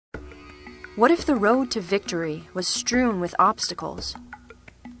What if the road to victory was strewn with obstacles?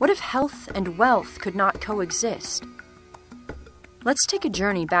 What if health and wealth could not coexist? Let's take a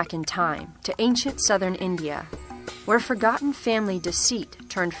journey back in time to ancient southern India, where forgotten family deceit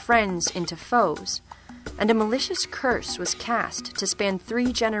turned friends into foes, and a malicious curse was cast to span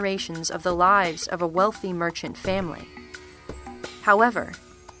 3 generations of the lives of a wealthy merchant family. However,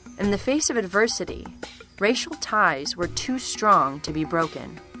 in the face of adversity, racial ties were too strong to be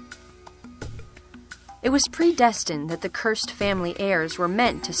broken. It was predestined that the cursed family heirs were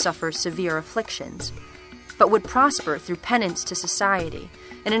meant to suffer severe afflictions, but would prosper through penance to society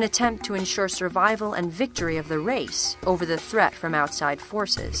in an attempt to ensure survival and victory of the race over the threat from outside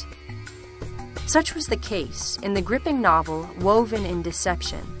forces. Such was the case in the gripping novel Woven in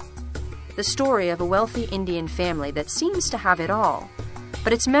Deception, the story of a wealthy Indian family that seems to have it all,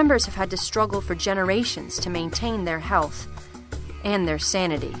 but its members have had to struggle for generations to maintain their health and their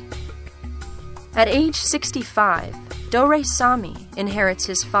sanity. At age 65, Doraisamy inherits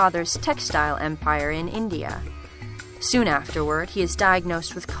his father's textile empire in India. Soon afterward, he is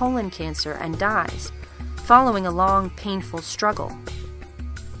diagnosed with colon cancer and dies, following a long, painful struggle.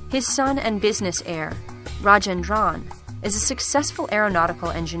 His son and business heir, Rajendran, is a successful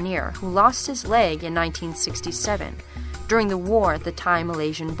aeronautical engineer who lost his leg in 1967 during the war at the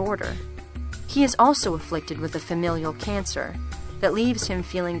Thai-Malaysian Border. He is also afflicted with a familial cancer that leaves him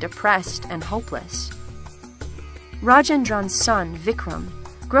feeling depressed and hopeless. Rajendran's son, Vikram,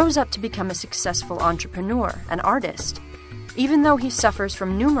 grows up to become a successful entrepreneur and artist, even though he suffers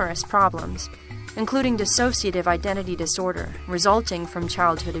from numerous problems, including dissociative identity disorder resulting from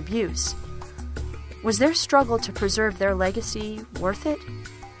childhood abuse. Was their struggle to preserve their legacy worth it?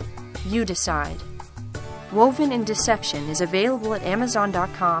 You decide. Woven in Deception is available at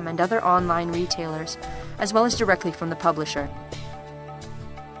Amazon.com and other online retailers, as well as directly from the publisher.